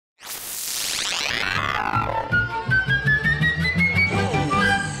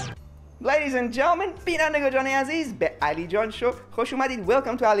ladies and gentlemen, بینندگان عزیز به AliJan Show خوش اومدید.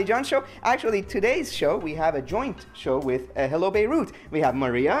 Welcome to AliJan Show. Actually, today's show, we have a joint show with Hello Beirut. We have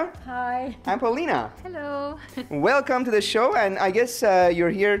Maria. Hi. And Paulina. Hello. Welcome to the show, and I guess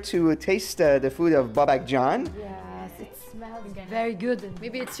you're here to taste the food of BabakJan. Yes, it smells very good.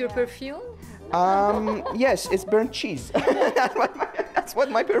 Maybe it's your perfume? Yes, it's burnt cheese. That's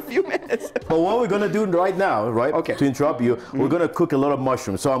what my perfume is. But what we're going to do right now, right, okay, to interrupt you, we're going to cook a lot of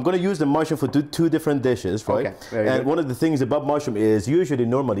mushrooms. So I'm going to use the mushroom for two different dishes, right? Okay, very good. One of the things about mushroom is usually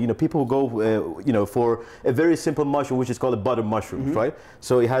normally, people go, for a very simple mushroom, which is called a butter mushroom, right?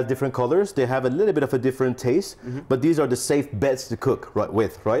 So it has different colors. They have a little bit of a different taste, but these are the safe bets to cook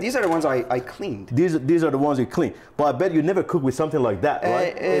right? These are the ones I cleaned. These are the ones you clean. But I bet you never cook with something like that,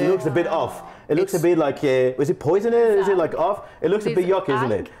 right? It looks a bit off. It looks a bit like, is it poisonous? Is it like off? It looks a bit yucky,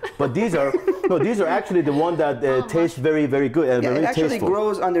 isn't it? But these are, no, these are actually the one that taste very, very good and very tasteful. It actually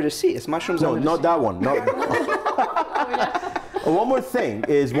grows under the sea. It's mushrooms under the sea. No, not that one. No. One more thing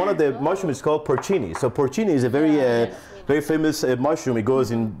is one of the mushrooms is called porcini. So porcini is a very famous mushroom. It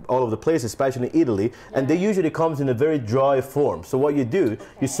goes in all of the places, especially in Italy. And they usually comes in a very dry form. So what you do,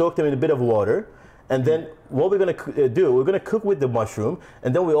 you soak them in a bit of water. And then what we're going to do, we're going to cook with the mushroom,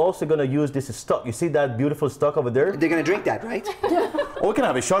 and then we're also going to use this stock. You see that beautiful stock over there? They're going to drink that, right? Oh, we can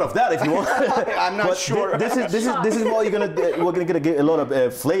have a shot of that if you want. I'm not sure. This is what you're going to. We're going to get a lot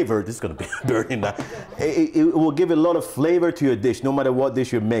of flavor. This is going to be burning now. It will give a lot of flavor to your dish, no matter what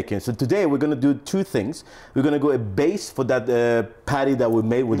dish you're making. So today we're going to do two things. We're going to go a base for that patty that we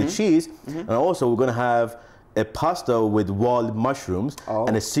made with the cheese, and also we're going to have a pasta with wild mushrooms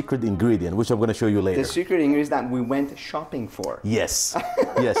and a secret ingredient, which I'm going to show you later. The secret ingredient that we went shopping for. Yes,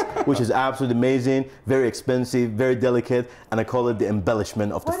 yes, which is absolutely amazing, very expensive, very delicate, and I call it the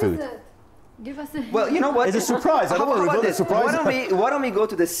embellishment of the food. What is it? Give us a... Well, you know what? It's a surprise. I don't want to reveal the surprise. Why don't we go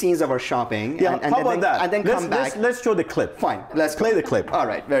to the scenes of our shopping and then come back? Let's show the clip. Fine, let's play the clip. All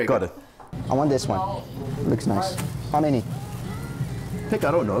right, very good. Got it. I want this one. Looks nice. How many? Pick,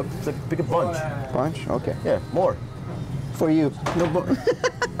 I don't know. It's like pick a bunch. Bunch? Okay. Yeah, more. For you. No,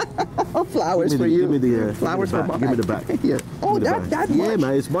 but flowers for you. Give me the flowers for Bob. Give me the back. Yeah. Oh, that much? Yeah,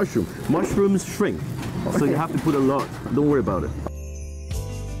 man, it's mushroom. Mushrooms shrink, so you have to put a lot. Don't worry about it.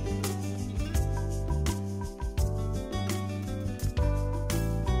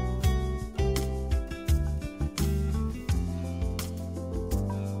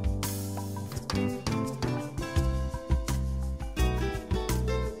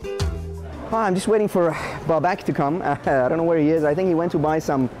 Oh, I'm just waiting for Babak to come. I don't know where he is. I think he went to buy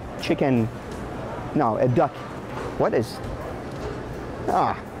some chicken. No, a duck. What is?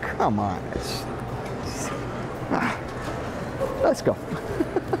 Ah, come on. Let's go.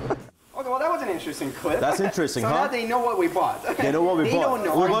 Okay, well, that was an interesting clip. That's interesting, so huh? Now they know what we bought. They know what we bought. Don't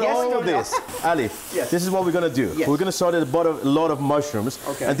know. We bought all of this. Ali, yes. This is what we're going to do. Yes. We're going to start at the bottom, a lot of mushrooms.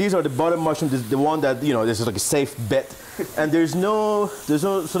 Okay. And these are the bottom mushrooms, the one that, this is like a safe bet. And there's no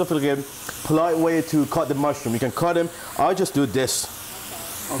sort of like a polite way to cut the mushroom. You can cut them. I'll just do this,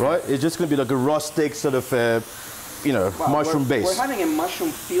 right? It's just going to be like a rustic sort of, mushroom base. We're having a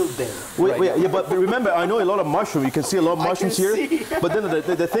mushroom field day. Yeah, but remember, I know a lot of mushrooms. You can see a lot of mushrooms here. But then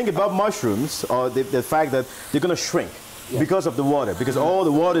the thing about mushrooms are the fact that they're going to shrink because of the water, because all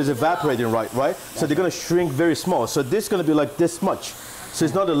the water is evaporating, right? So they're going to shrink very small. So this is going to be like this much. So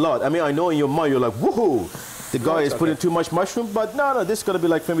it's not a lot. I mean, I know in your mind, you're like, woohoo. The guy is putting too much mushroom, but no, this is going to be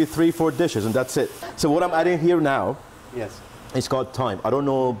like maybe 3-4 dishes, and that's it. So what I'm adding here now, it's called thyme. I don't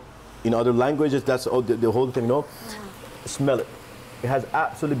know in other languages, that's all the whole thing, Smell it. It has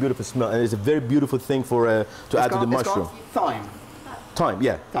absolutely beautiful smell, and it's a very beautiful thing to add to the mushroom. It's called thyme. Thyme,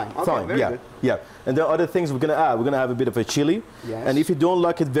 yeah. Thyme, okay, thyme, very good. Yeah. And there are other things we're going to add. We're going to have a bit of a chili. Yes. And if you don't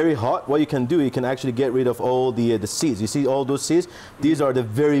like it very hot, what you can do, you can actually get rid of all the seeds. You see all those seeds? These are the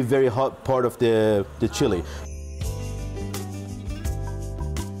very, very hot part of the chili.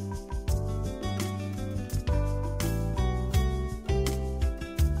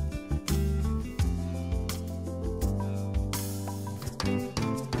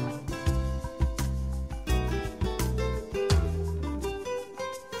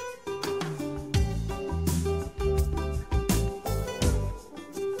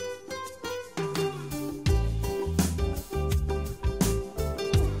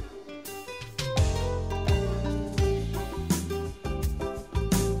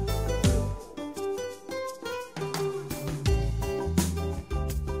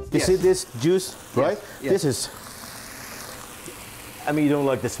 You see this juice, right? Yes. This is I mean, you don't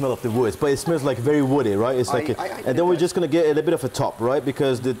like the smell of the woods, but it smells like very woody, right? It's like, and then we're just gonna get a little bit of a top, right?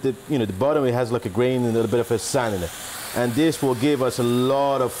 Because the you know, the bottom, it has like a grain and a little bit of a sand in it, and this will give us a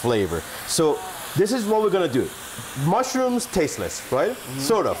lot of flavor. So this is what we're gonna do. Mushrooms tasteless, right?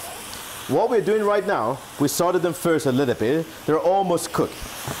 Sort of. What we're doing right now, we salted them first a little bit. They're almost cooked,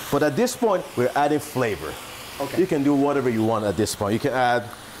 but at this point, we're adding flavor. Okay. You can do whatever you want at this point. You can add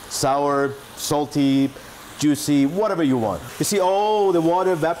sour, salty, juicy, whatever you want. You see all the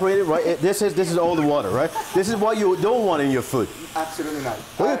water evaporated, right? This is all the water, right? This is what you don't want in your food. Absolutely not.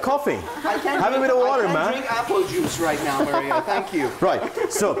 What are you coughing? I can't have a bit of water, man. I can't drink apple juice right now, Maria. Thank you.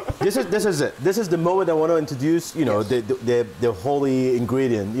 Right. So this is it. This is the moment I want to introduce, you know, the holy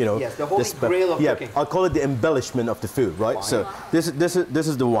ingredient, you know. Yes, the holy grail of cooking. I'll call it the embellishment of the food, right? Fine. So this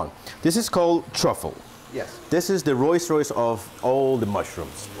is the one. This is called truffle. Yes. This is the Rolls Royce of all the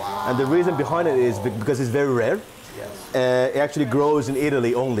mushrooms. Wow. And the reason behind it is because it's very rare. Yes. It actually grows in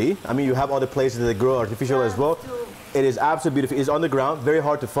Italy only. I mean, you have other places that grow artificial as well. It is absolutely beautiful. It's underground, very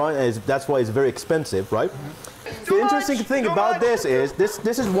hard to find, and that's why it's very expensive, right? The interesting thing about this is this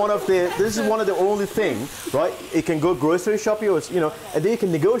is one of the only thing, right? It can go grocery shopping, or you know, and then you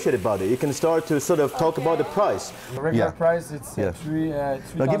can negotiate about it. You can start to sort of talk about the price. The regular price, it's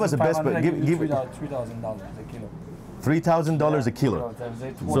now give us the best, but give $3,000 a kilo. $3,000 a kilo.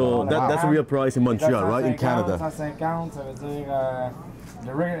 So that's the real price in Montreal, right? In Canada.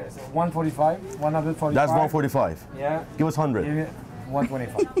 The regular is 145, 145. That's 145. Yeah. Give us 100.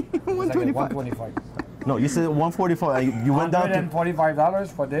 125. 125. No, you said 145. You went down to $145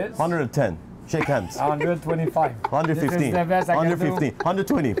 for this. 110. Shake hands. 125. 115. This is the best I can 115. do.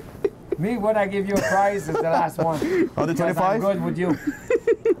 120. Me, when I give you a prize, is the last one. 125. I'm good with you.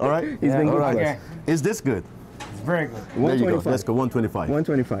 All right. He's been good. Okay. Is this good? It's very good. There you go. Let's go. 125.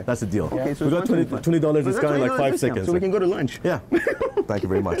 125. That's the deal. Okay, Yeah. so We got $20 discount in like 5 seconds. So we can go to lunch. Yeah. Thank you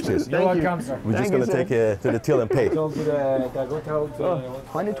very much. Cheers. You're welcome, sir. We're just going to take to the till and pay. Go to the hotel.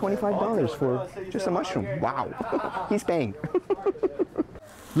 $125 for just a mushroom. Wow. He's paying.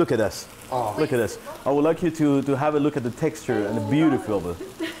 Look at this. Oh. Look at this. I would like you to have a look at the texture and the beauty of it.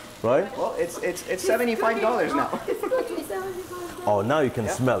 Right? Well, it's $75 now. Oh, now you can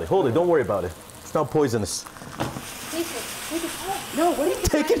smell it. Hold it. Don't worry about it. It's not poisonous. No, what are you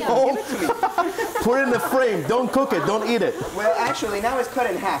Take it home. Put it in the frame. Don't cook it. Don't eat it. Well, actually, now it's cut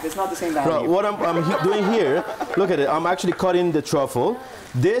in half. It's not the same value. Right, what I'm doing here, look at it. I'm actually cutting the truffle.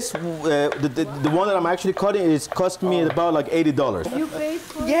 This, the one that I'm actually cutting is cost me about like $80. You paid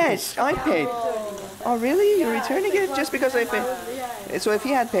for Yes, I paid. Oh, really? You're returning it just because I paid? So if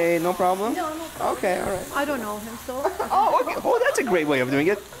he had paid, no problem? No, no problem. Okay, all right. I don't know him, so. Oh, okay. Oh, that's a great way of doing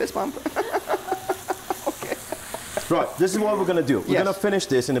it. Fist bump. Right, this is what we're gonna do. We're gonna finish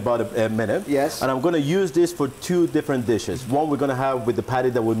this in about a minute. Yes. And I'm gonna use this for two different dishes. One we're gonna have with the patty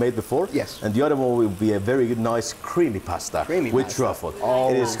that we made before. Yes. And the other one will be a very nice creamy pasta with truffle.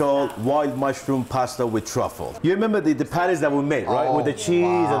 Oh. It is called wild mushroom pasta with truffle. You remember the patties that we made, right? With the cheese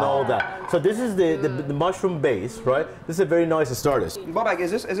and all that. So this is the mushroom base, right? This is a very nice starter. Babak,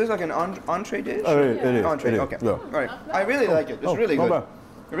 is this like an entree dish? It is. Entree, okay. Yeah. All right. I really like it. It's really good. I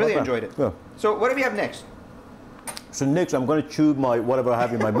really enjoyed it. Yeah. So what do we have next? So next, I'm going to chew whatever I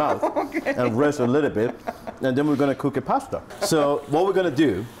have in my mouth and rest a little bit, and then we're going to cook a pasta. So what we're going to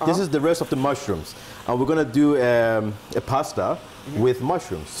do, this is the rest of the mushrooms, and we're going to do a pasta with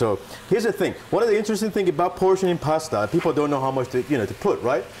mushrooms. So here's the thing. One of the interesting things about portioning pasta, people don't know how much to put,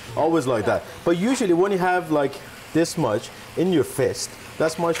 right? Always like that. But usually when you have like this much in your fist,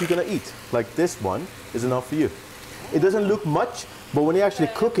 that's much you're going to eat. Like this one is enough for you. It doesn't look much, but when you're actually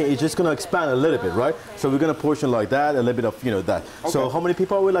cooking, it's just going to expand a little bit, right? So we're going to portion like that, a little bit of, that. Okay. So how many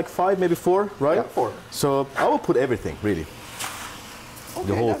people are we? Like 5, maybe 4, right? Yeah, 4. So I will put everything, really. Okay,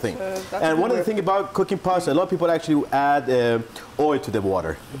 the whole thing. And one of the things about cooking pasta, a lot of people actually add oil to the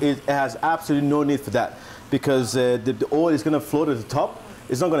water. It has absolutely no need for that because the oil is going to float at the top.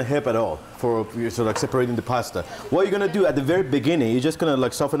 It's not going to help at all for sort of like separating the pasta. What you're going to do at the very beginning, you're just going to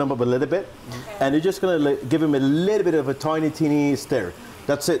like soften them up a little bit, and you're just going to like, give them a little bit of a tiny, teeny stir.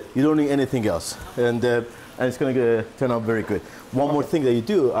 That's it. You don't need anything else, and it's going to turn out very good. One more thing that you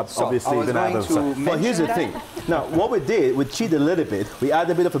do, obviously, you're going to have some. But here's the thing. Now, what we did, we cheat a little bit. We add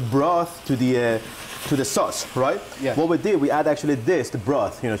a bit of a broth to the sauce, right? Yeah. What we did, we add actually the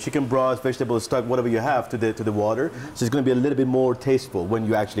broth, chicken broth, vegetable stock, whatever you have to the water. So it's going to be a little bit more tasteful when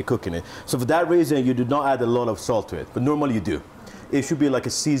you're actually cooking it. So for that reason, you do not add a lot of salt to it, but normally you do. It should be like a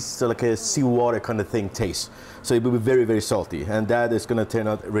seawater kind of thing taste. So it will be very, very salty, and that is going to turn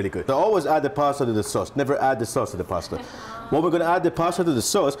out really good. So always add the pasta to the sauce. Never add the sauce to the pasta. When we're going to add the pasta to the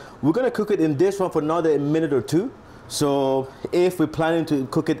sauce, we're going to cook it in this one for another minute or two. So if we're planning to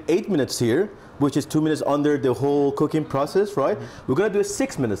cook it 8 minutes here, which is 2 minutes under the whole cooking process, right? We're gonna do it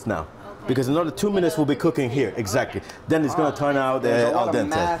 6 minutes now. Because another 2 minutes we'll be cooking here, exactly. Then it's going to turn out al dente.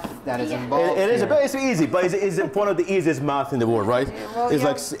 Math that is involved. It's easy, but it's one of the easiest math in the world, right? It's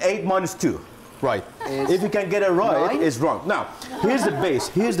like 8 minus 2, right? If you can get it right, it's wrong. Now, here's the base.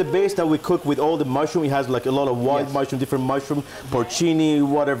 Here's the base that we cook with all the mushroom. It has like a lot of white mushroom, different mushroom, porcini,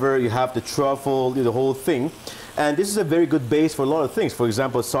 whatever. You have the truffle, the whole thing. And this is a very good base for a lot of things. For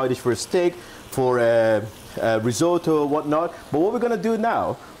example, a side dish for a steak, for risotto, whatnot. But what we're gonna do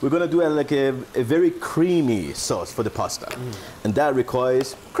now, we're gonna do like a very creamy sauce for the pasta, and that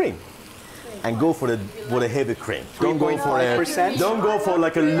requires cream. And go for the heavy cream. Don't go for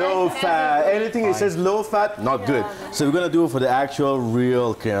like a low fat. Anything that says low fat, not good. So we're gonna do it for the actual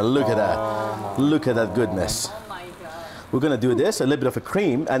real cream. Look at that. Look at that goodness. We're gonna do this, a little bit of a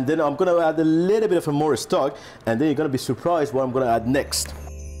cream, and then I'm gonna add a little bit of a more stock, and then you're gonna be surprised what I'm gonna add next.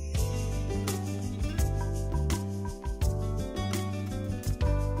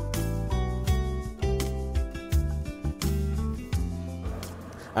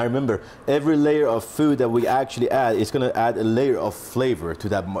 I remember every layer of food that we actually add is going to add a layer of flavor to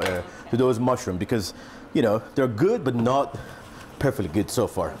that to those mushrooms, because you know they're good but not perfectly good so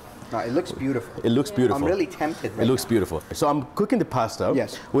far. It looks beautiful. It looks beautiful. I'm really tempted. It looks beautiful. So I'm cooking the pasta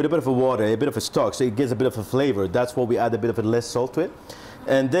with a bit of a water, a bit of a stock, so it gives a bit of a flavor. That's why we add a bit of a less salt to it,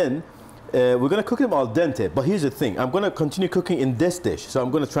 and then we're going to cook them al dente. But here's the thing: I'm going to continue cooking in this dish. So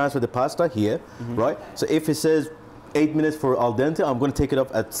I'm going to transfer the pasta here, right? So if it says 8 minutes for al dente, I'm going to take it up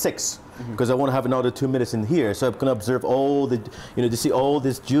at 6 because I want to have another 2 minutes in here. So I'm going to observe all the, you know, to see all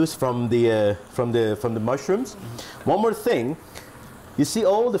this juice from the mushrooms. One more thing, you see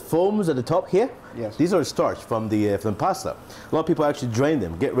all the foams at the top here? Yes. These are starch from the pasta. A lot of people actually drain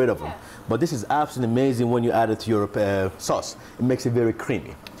them, get rid of them. But this is absolutely amazing when you add it to your sauce. It makes it very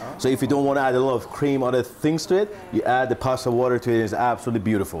creamy. So if you don't want to add a lot of cream, other things to it, you add the pasta water to it. It's absolutely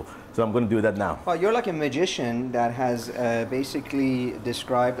beautiful. So I'm going to do that now. Well, you're like a magician that has basically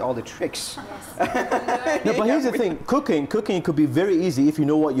described all the tricks. No, but here's the thing. Cooking could be very easy if you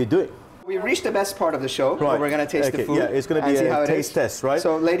know what you're doing. We've reached the best part of the show. Right. Where we're going to taste the food. Yeah, it's going to be a taste test, right?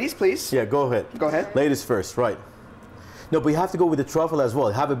 So ladies, please. Yeah, go ahead. Go ahead. Ladies first, right. No, but you have to go with the truffle as well.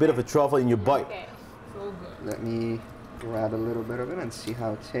 Have a bit of a truffle in your bite. Okay. So good. Let me grab a little bit of it and see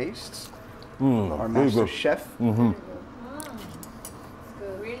how it tastes. Our master chef.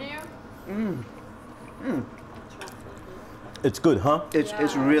 It's good, huh?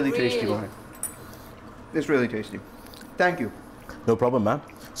 It's really tasty, boy. It's really tasty. Thank you. No problem, man.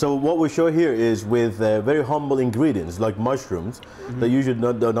 So what we show here is with very humble ingredients like mushrooms, that usually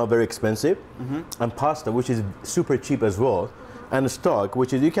they're not very expensive, and pasta, which is super cheap as well, and stock,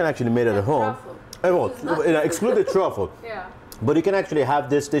 which is you can actually make it at home. Well, exclude the truffle. Yeah. But you can actually have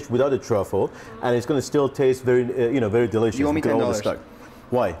this dish without the truffle, and it's going to still taste very, very delicious. You owe me $10.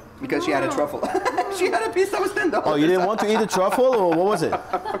 Why? Because she had a truffle. She had a piece that was $10. Oh, you didn't want to eat the truffle, or what was it?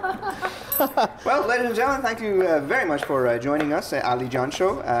 Well, ladies and gentlemen, thank you very much for joining us at AliJan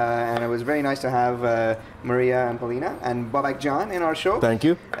Show. And it was very nice to have Maria and Paulina and BabakJan in our show. Thank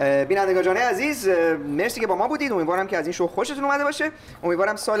you. بینندگان جان عزیز، مرسی که با ما بودید. امیدوارم که از این شو خوشتون اومده باشه.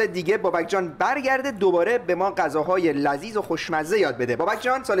 امیدوارم سال دیگه بابکجان برگرده دوباره به ما غذاهای لذیذ و خوشمزه یاد بده.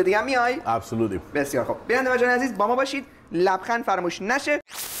 بابکجان سال دیگه هم میای؟ Absolutely. بسیار خوب. بینندگان جان عزیز با ما باشید. لبخند فراموش نشه.